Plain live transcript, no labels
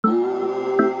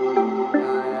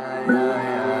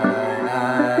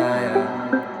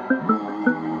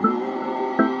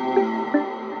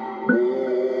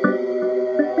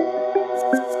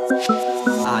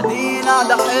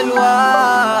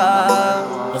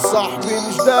صاحبي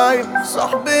مش دايم،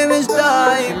 صاحبي مش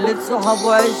دايم، شلة صحاب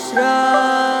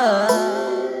وعشرة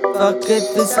فكت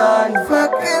في ثانية،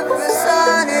 فكر في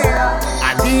ثانية.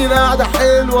 قاعدين قعدة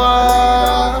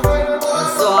حلوة.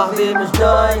 صاحبي مش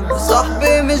دايم،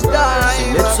 صاحبي مش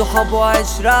دايم، شلة صحاب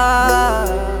وعشرة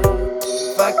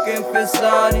فكر في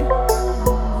ثانية.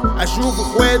 اشوف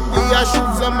اخواتي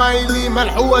اشوف زمايلي،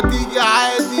 ملحوقة تيجي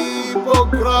عادي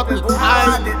بكرة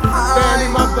تتحدد. تاني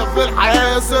مبدأ في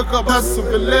الحياة ثقة بس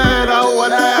في الليل، هو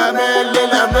لا امان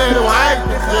للامان وعاد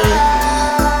بخير،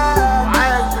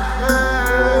 وعاد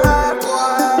بخير.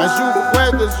 اشوف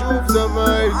اخواتي اشوف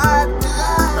زمايلي،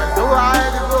 ملحوقة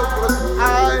عادي بكرة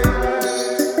تتحدد،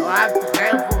 وعاد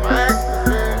تخاف ومعاك تخاف.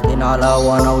 قاعدين على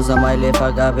وانا وزمايلي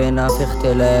فجأة بينا في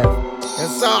اختلاف. يا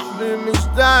صاحبي مش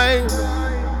دايم،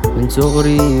 من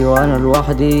صغري وانا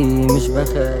لوحدي مش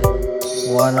بخاف،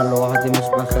 وانا لوحدي مش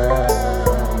بخاف.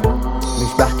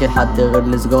 مش بحكي لحد غير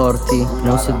لسجارتي،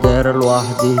 نص الدايرة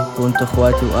لوحدي كنت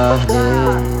اخواتي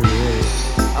واهلي.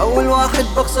 أول واحد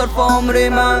بخسر في عمري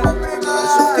ما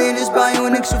شفتينيش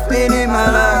بعيونك، شفتيني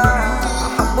ملاك.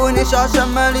 ما حبونيش عشان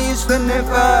ماليش في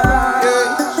النفاق.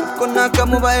 شوف كنا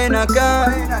كام وبقينا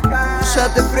كام، مش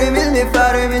هتفرق من اللي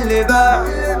فارق من اللي باع.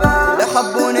 اللي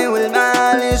حبوني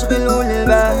والمال يشغلوا لي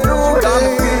البال. Gonna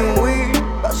feel weak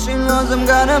but she knows I'm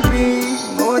gonna be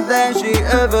more than she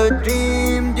ever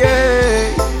dreamed.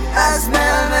 Yeah اسمع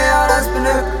يا راس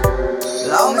بنك،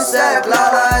 لو مساك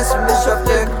لا اسم مش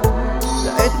هفتكر.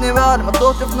 لقيتني بعد ما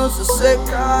طوت في نص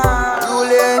السكة،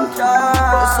 قالولي انت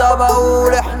لسه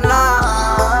بقول احنا،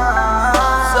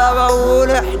 لسه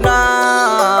بقول احنا،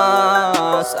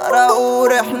 سرقوا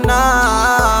ريحنا.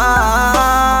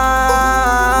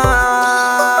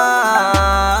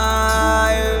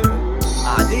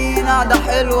 قاعدين قعدة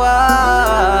حلوة.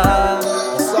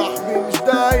 صاحبي مش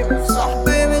دايم،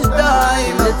 صاحبي مش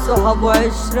دايم، شلة صحاب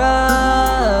وعشرة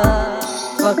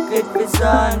فكت في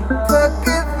ثانية،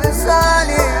 فكر